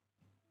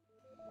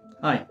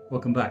Hi,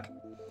 welcome back.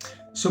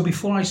 So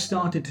before I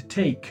started to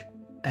take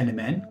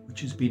NMN, which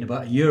has been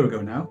about a year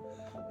ago now,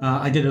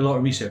 I did a lot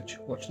of research,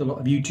 watched a lot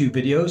of YouTube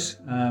videos,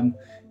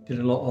 did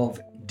a lot of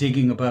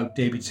digging about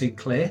David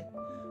Sinclair.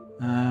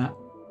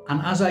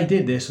 And as I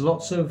did this,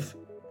 lots of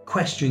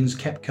questions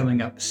kept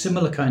coming up,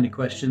 similar kind of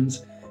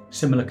questions,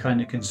 similar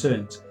kind of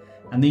concerns.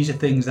 And these are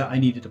things that I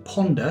needed to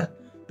ponder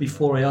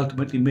before I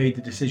ultimately made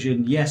the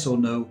decision, yes or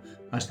no,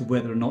 as to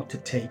whether or not to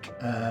take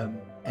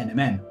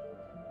NMN.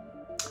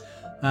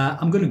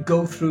 I'm going to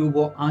go through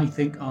what I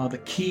think are the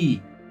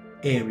key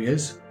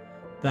areas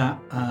that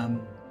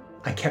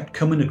I kept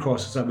coming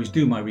across as I was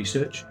doing my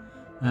research,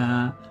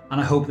 and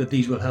I hope that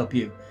these will help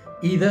you.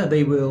 Either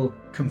they will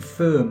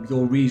confirm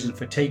your reason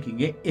for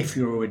taking it if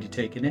you're already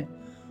taking it,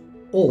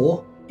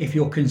 or if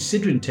you're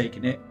considering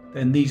taking it,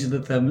 then these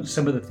are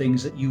some of the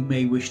things that you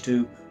may wish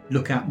to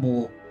look at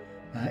more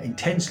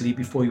intensely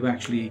before you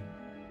actually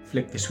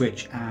flick the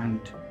switch and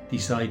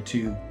decide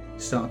to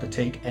start to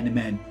take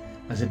NMN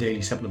as a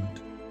daily supplement.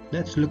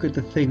 Let's look at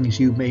the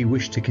things you may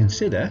wish to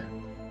consider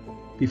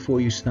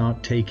before you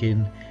start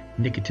taking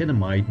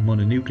nicotinamide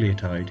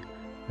mononucleotide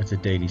as a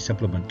daily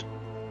supplement.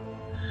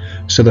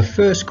 So the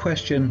first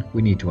question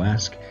we need to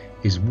ask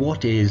is,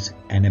 what is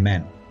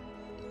NMN?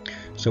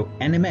 So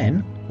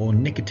NMN, or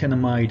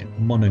nicotinamide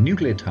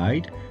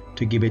mononucleotide,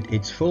 to give it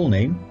its full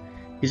name,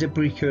 is a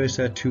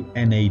precursor to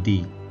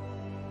NAD.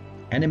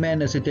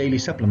 NMN as a daily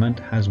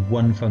supplement has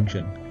one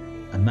function,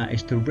 and that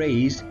is to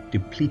raise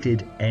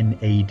depleted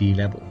NAD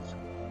levels.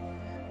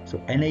 So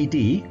NAD,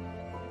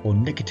 or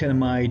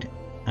nicotinamide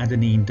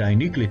adenine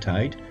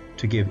dinucleotide,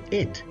 to give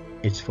it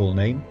its full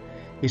name,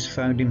 is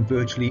found in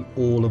virtually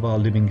all of our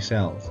living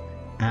cells,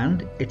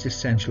 and it's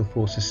essential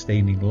for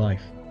sustaining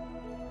life.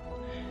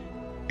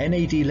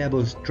 NAD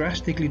levels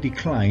drastically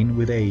decline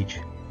with age,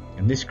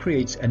 and this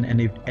creates an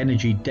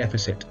energy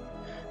deficit,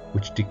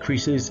 which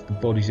decreases the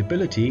body's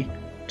ability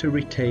to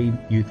retain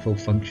youthful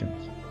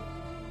functions.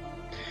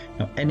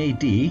 Now,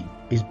 NAD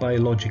is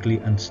biologically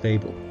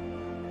unstable.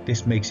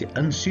 This makes it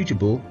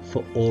unsuitable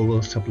for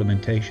oral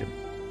supplementation.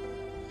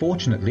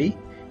 Fortunately,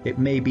 it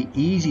may be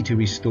easy to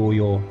restore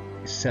your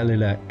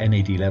cellular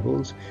NAD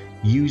levels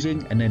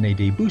using an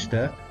NAD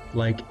booster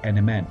like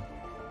NMN.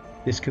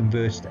 This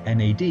converts to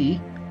NAD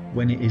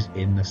when it is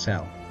in the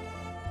cell.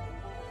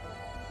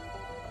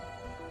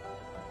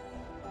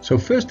 So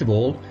first of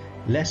all,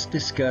 let's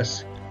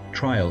discuss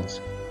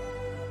trials.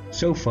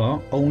 So far,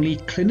 only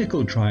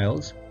clinical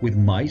trials with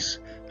mice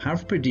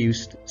have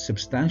produced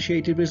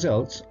substantiated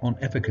results on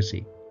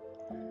efficacy.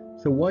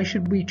 So why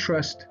should we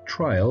trust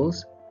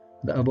trials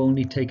that have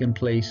only taken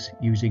place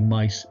using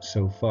mice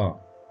so far?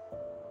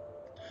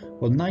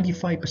 Well,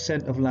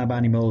 95% of lab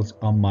animals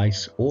are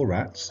mice or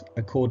rats,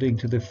 according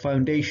to the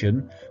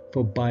Foundation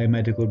for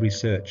Biomedical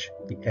Research,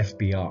 the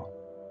FBR.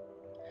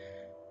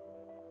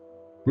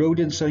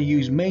 Rodents are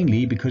used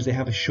mainly because they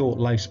have a short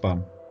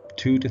lifespan,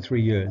 2 to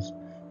 3 years,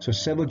 so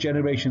several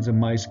generations of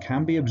mice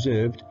can be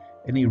observed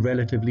in a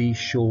relatively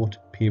short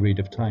period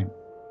of time.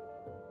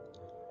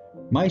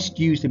 Mice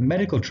used in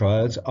medical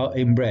trials are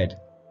inbred,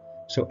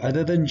 so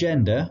other than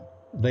gender,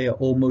 they are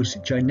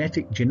almost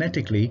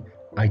genetically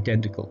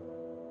identical.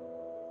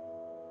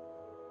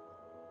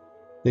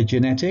 Their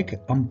genetic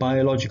and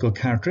biological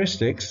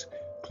characteristics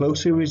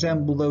closely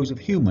resemble those of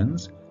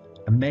humans,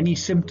 and many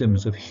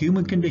symptoms of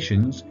human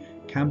conditions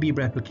can be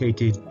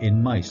replicated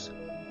in mice.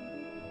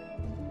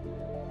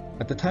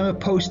 At the time of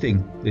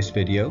posting this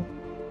video,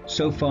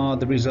 so far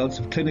the results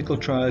of clinical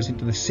trials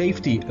into the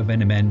safety of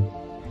NMN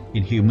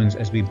in humans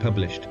has been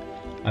published.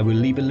 I will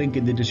leave a link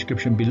in the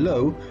description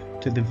below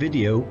to the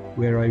video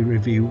where I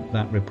review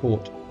that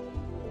report.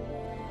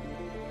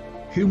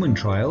 Human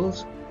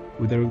trials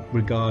with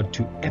regard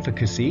to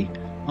efficacy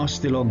are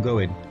still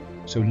ongoing,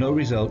 so no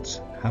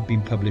results have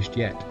been published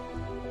yet.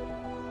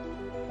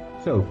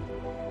 So,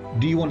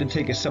 do you want to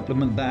take a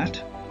supplement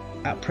that,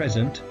 at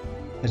present,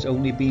 has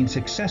only been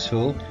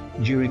successful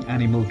during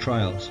animal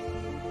trials?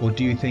 Or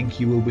do you think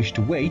you will wish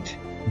to wait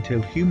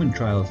until human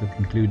trials have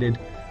concluded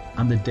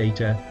and the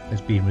data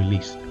has been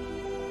released?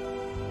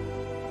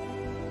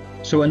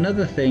 So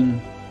another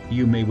thing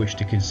you may wish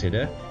to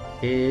consider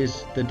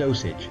is the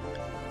dosage.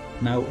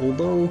 Now,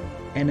 although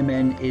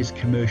NMN is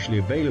commercially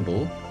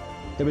available,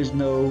 there is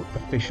no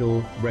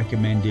official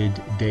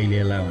recommended daily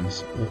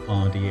allowance, or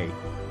RDA.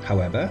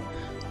 However,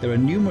 there are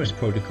numerous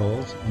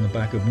protocols on the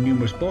back of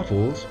numerous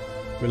bottles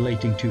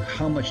relating to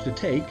how much to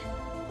take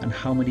and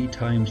how many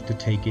times to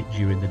take it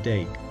during the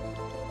day.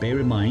 Bear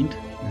in mind,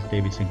 as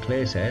David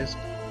Sinclair says,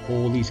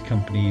 all these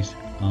companies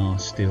are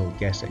still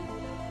guessing.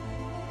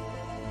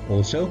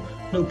 Also,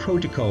 no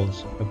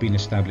protocols have been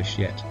established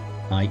yet,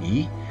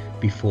 i.e.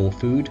 before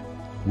food,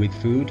 with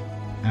food,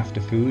 after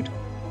food,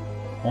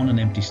 on an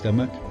empty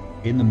stomach,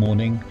 in the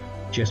morning,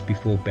 just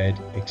before bed,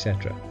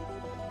 etc.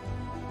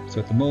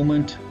 So at the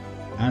moment,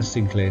 as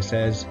Sinclair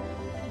says,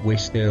 we're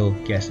still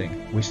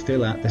guessing. We're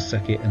still at the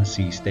suck it and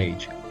see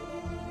stage.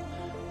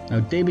 Now,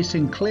 David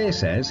Sinclair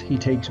says he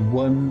takes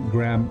 1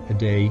 gram a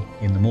day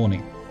in the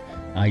morning.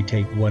 I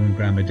take 1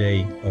 gram a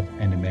day of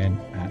NMN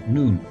at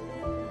noon.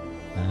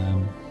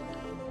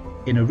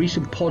 In a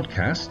recent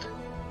podcast,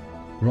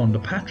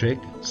 Rhonda Patrick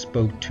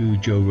spoke to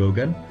Joe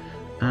Rogan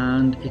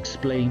and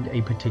explained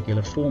a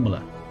particular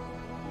formula.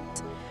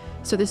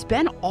 So there's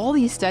been all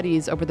these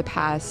studies over the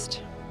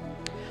past,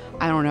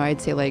 I don't know,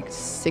 I'd say like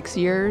 6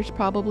 years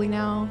probably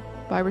now,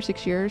 5 or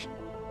 6 years,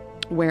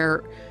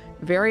 where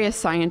various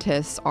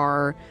scientists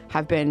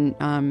have been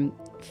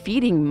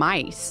feeding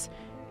mice,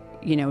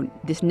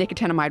 this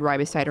nicotinamide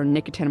riboside or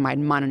nicotinamide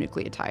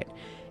mononucleotide.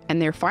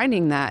 And they're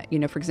finding that,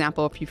 for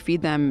example, if you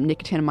feed them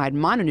nicotinamide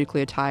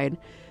mononucleotide,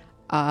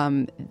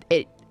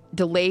 it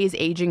delays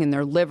aging in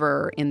their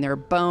liver, in their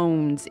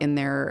bones, in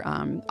their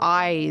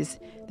eyes,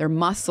 their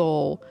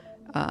muscle.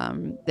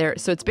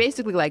 So it's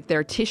basically like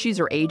their tissues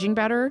are aging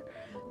better.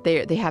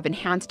 They have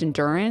enhanced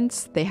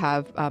endurance. They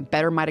have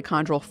better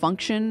mitochondrial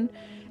function.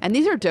 And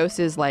these are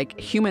doses like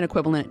human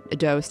equivalent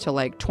dose to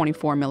like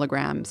 24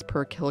 milligrams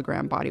per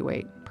kilogram body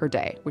weight per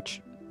day, which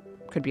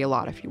could be a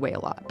lot if you weigh a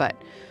lot. But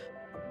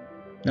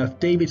now, if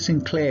David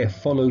Sinclair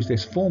follows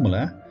this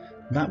formula,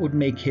 that would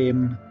make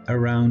him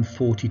around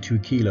 42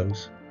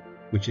 kilos,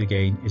 which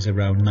again is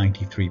around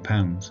 93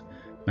 pounds.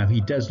 Now, he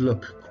does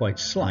look quite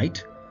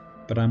slight,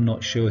 but I'm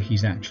not sure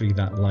he's actually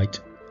that light.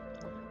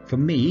 For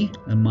me,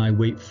 and my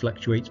weight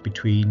fluctuates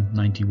between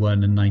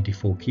 91 and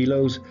 94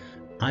 kilos,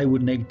 I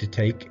would need to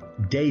take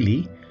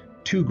daily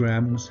 2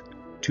 grams,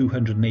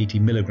 280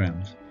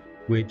 milligrams,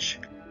 which,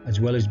 as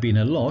well as being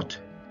a lot,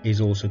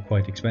 is also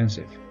quite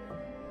expensive.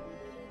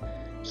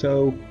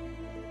 So,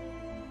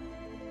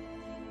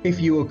 if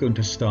you are going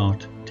to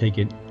start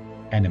taking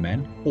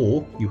NMN,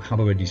 or you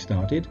have already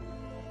started,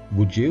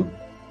 would you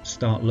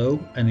start low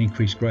and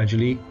increase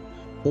gradually,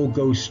 or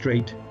go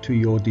straight to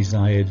your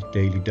desired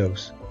daily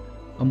dose?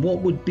 And what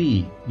would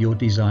be your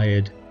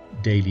desired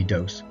daily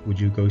dose? Would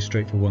you go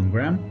straight for 1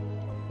 gram,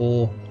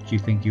 or do you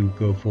think you would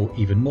go for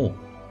even more?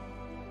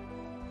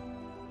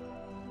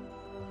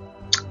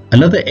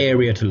 Another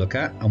area to look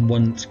at, and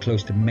one that's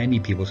close to many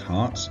people's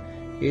hearts,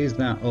 is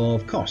that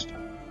of cost.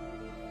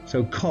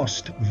 So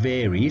cost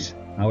varies.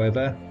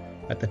 However,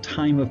 at the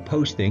time of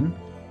posting,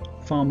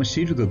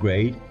 pharmaceutical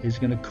grade is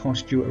going to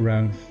cost you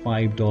around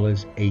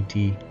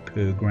 $5.80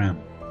 per gram.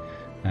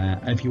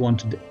 And if you want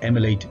to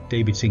emulate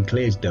David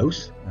Sinclair's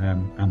dose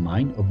and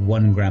mine of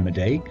 1 gram a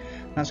day,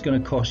 that's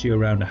going to cost you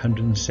around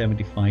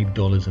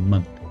 $175 a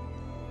month.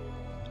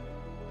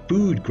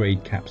 Food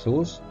grade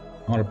capsules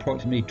are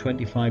approximately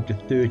 $25 to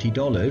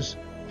 $30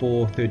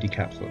 for 30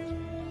 capsules.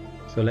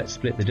 So let's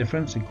split the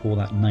difference and call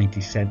that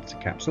 90 cents a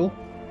capsule.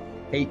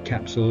 8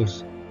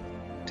 capsules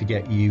to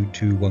get you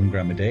to 1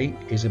 gram a day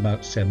is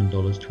about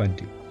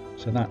 $7.20.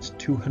 So that's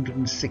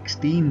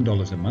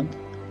 $216 a month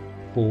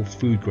for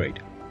food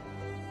grade.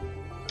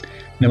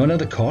 Now,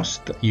 another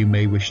cost that you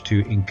may wish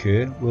to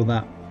incur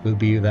will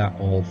be that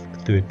of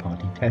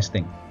third-party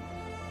testing.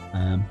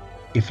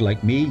 If,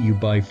 like me, you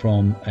buy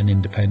from an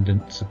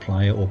independent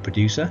supplier or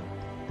producer,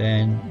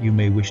 then you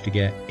may wish to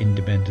get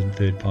independent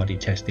third-party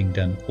testing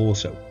done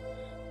also.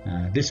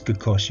 This could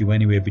cost you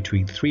anywhere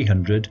between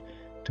 $300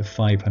 to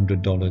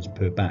 $500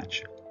 per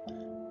batch.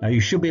 Now, you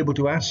should be able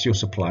to ask your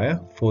supplier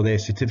for their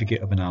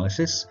certificate of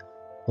analysis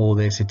or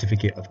their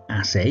certificate of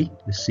assay,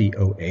 the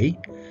COA,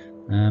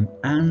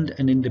 and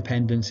an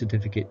independent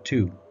certificate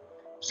too.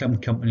 Some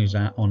companies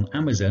on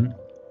Amazon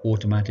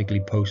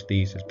automatically post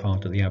these as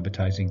part of the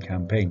advertising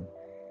campaign.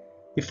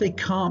 If they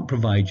can't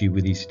provide you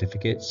with these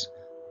certificates,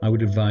 I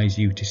would advise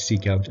you to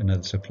seek out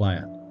another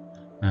supplier.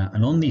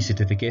 And on these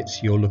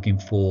certificates, you're looking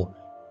for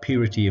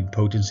purity and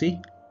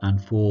potency,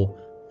 and for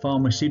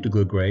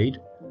pharmaceutical grade,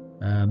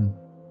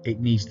 it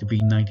needs to be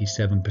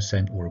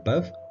 97% or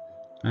above.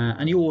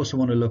 And you also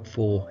want to look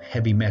for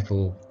heavy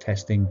metal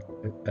testing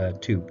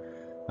too,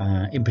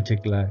 in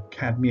particular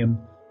cadmium,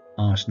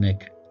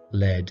 arsenic,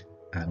 lead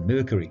and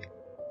mercury.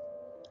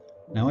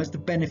 Now, as the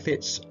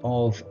benefits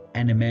of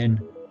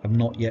NMN have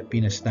not yet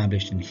been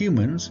established in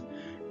humans,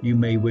 you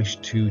may wish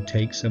to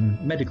take some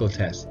medical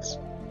tests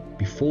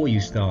before you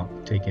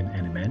start taking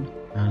NMN,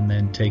 and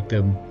then take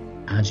them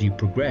as you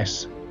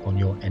progress on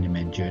your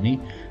NMN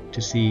journey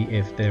to see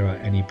if there are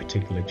any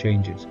particular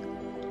changes.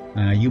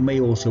 You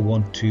may also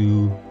want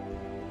to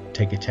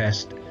take a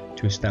test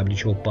to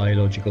establish your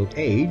biological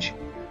age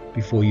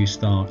before you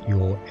start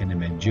your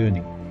NMN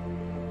journey.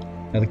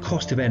 Now, the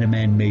cost of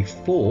NMN may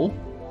fall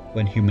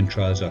when human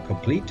trials are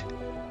complete.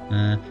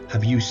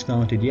 Have you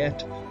started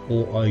yet,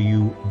 or are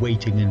you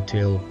waiting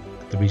until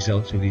the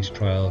results of these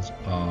trials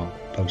are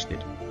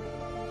posted?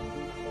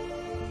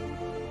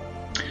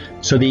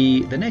 So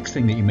the next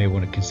thing that you may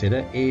want to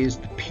consider is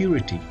the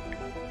purity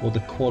or the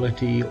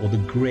quality or the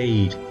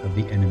grade of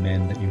the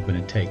NMN that you're going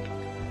to take.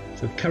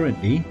 So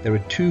currently there are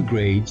 2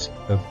 grades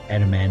of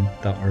NMN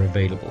that are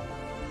available.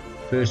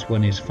 First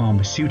one is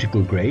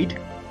pharmaceutical grade,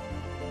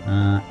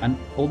 and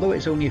although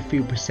it's only a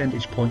few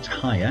percentage points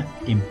higher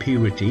in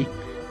purity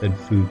than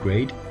food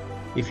grade,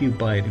 if you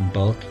buy it in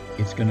bulk,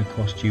 it's going to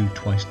cost you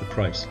twice the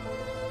price.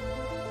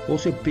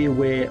 Also be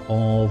aware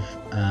of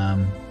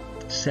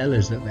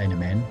sellers of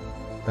NMN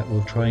that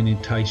will try and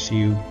entice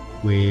you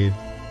with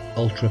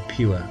ultra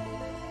pure.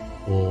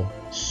 or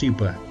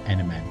super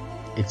NMN.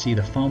 It's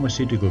either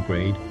pharmaceutical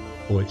grade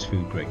or it's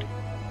food grade.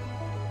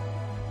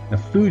 Now,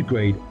 food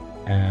grade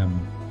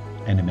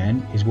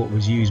NMN is what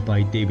was used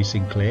by David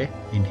Sinclair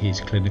in his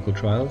clinical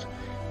trials,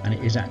 and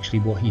it is actually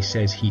what he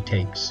says he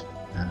takes,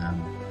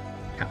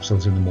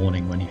 capsules in the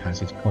morning when he has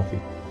his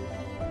coffee.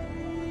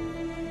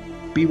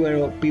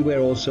 Beware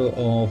also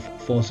of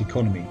false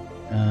economy.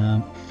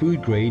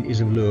 Food grade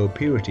is of lower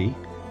purity,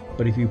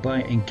 but if you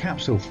buy it in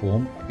capsule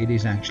form, it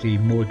is actually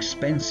more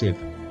expensive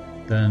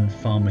than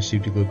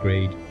pharmaceutical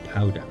grade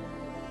powder.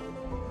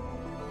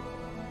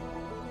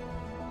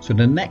 So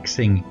the next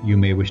thing you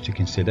may wish to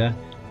consider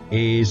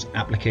is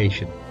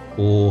application,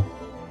 or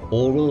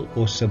oral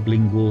or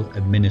sublingual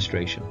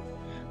administration.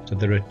 So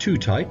there are two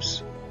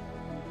types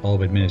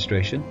of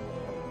administration.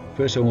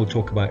 First one we'll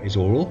talk about is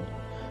oral.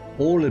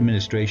 Oral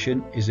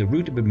administration is a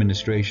route of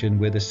administration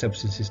where the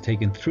substance is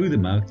taken through the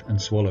mouth and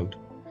swallowed.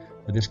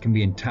 Now, this can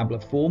be in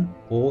tablet form,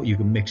 or you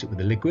can mix it with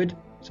a liquid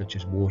such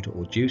as water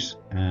or juice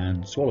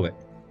and swallow it.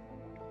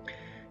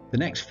 The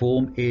next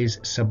form is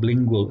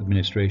sublingual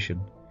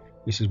administration.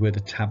 This is where the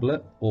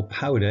tablet or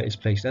powder is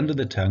placed under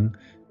the tongue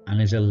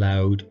and is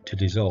allowed to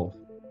dissolve.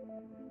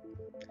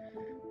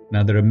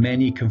 Now, there are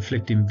many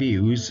conflicting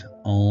views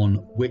on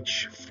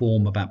which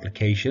form of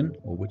application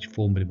or which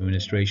form of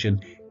administration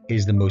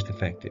is the most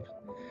effective.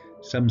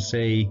 Some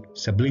say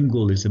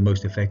sublingual is the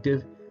most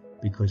effective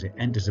because it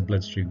enters the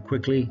bloodstream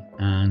quickly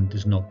and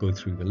does not go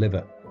through the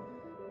liver.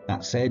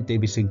 That said,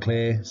 David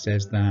Sinclair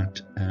says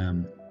that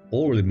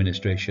oral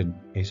administration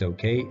is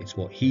okay. It's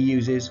what he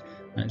uses,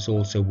 and it's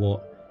also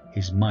what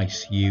his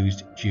mice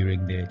used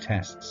during their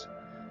tests.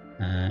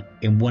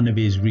 In one of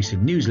his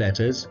recent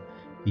newsletters,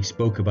 he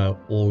spoke about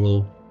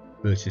oral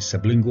versus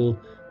sublingual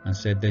and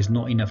said there's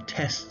not enough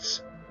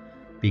tests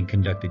being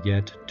conducted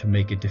yet to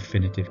make a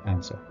definitive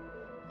answer.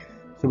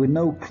 So with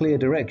no clear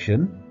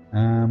direction,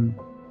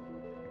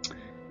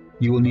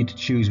 you will need to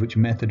choose which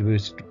method of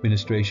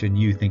administration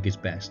you think is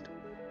best.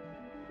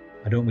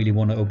 I don't really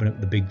want to open up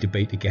the big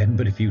debate again,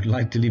 but if you'd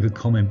like to leave a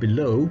comment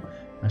below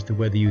as to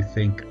whether you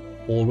think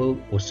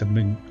oral or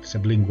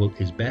sublingual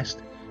is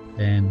best,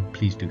 then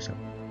please do so.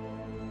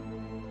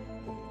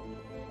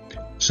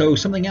 So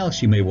something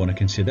else you may want to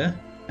consider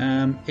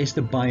is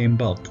to buy in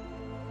bulk.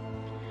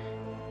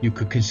 You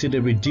could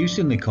consider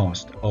reducing the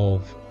cost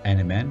of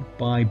NMN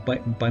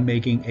by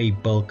making a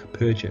bulk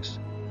purchase.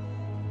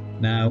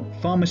 Now,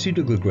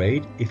 pharmaceutical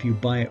grade, if you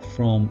buy it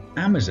from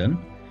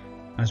Amazon,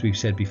 as we've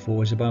said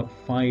before, is about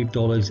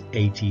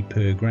 $5.80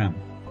 per gram.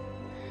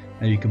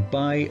 Now, you can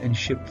buy and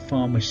ship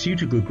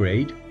pharmaceutical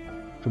grade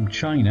from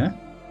China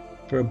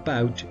for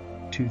about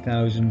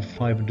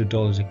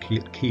 $2,500 a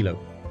kilo.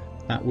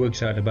 That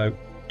works out about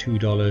 $2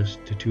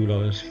 to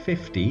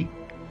 $2.50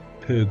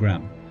 per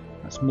gram.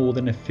 That's more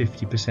than a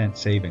 50%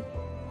 saving.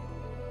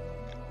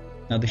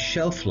 Now, the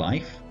shelf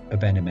life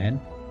of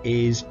NMN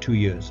is 2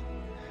 years.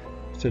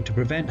 So to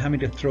prevent having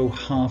to throw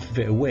half of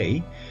it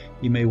away,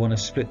 you may want to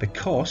split the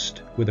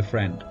cost with a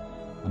friend,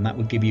 and that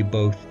will give you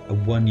both a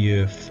 1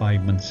 year,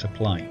 5 month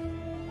supply.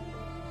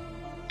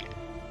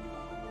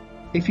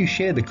 If you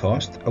share the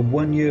cost, a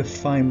 1 year,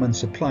 5 month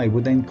supply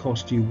would then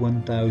cost you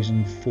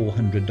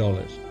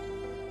 $1,400.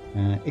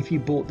 If you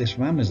bought this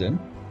from Amazon,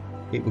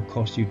 it would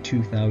cost you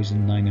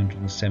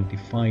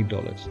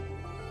 $2,975,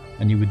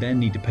 and you would then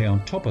need to pay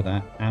on top of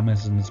that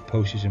Amazon's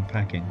postage and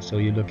packing, so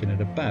you're looking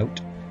at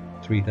about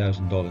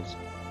 $3,000.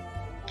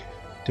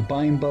 To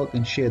buy in bulk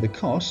and share the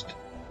cost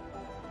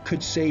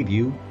could save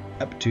you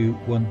up to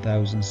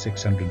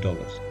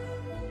 $1,600.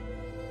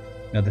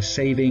 Now, the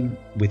saving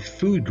with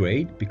food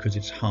grade, because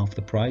it's half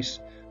the price,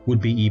 would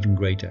be even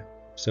greater,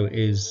 so it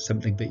is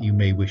something that you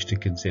may wish to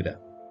consider.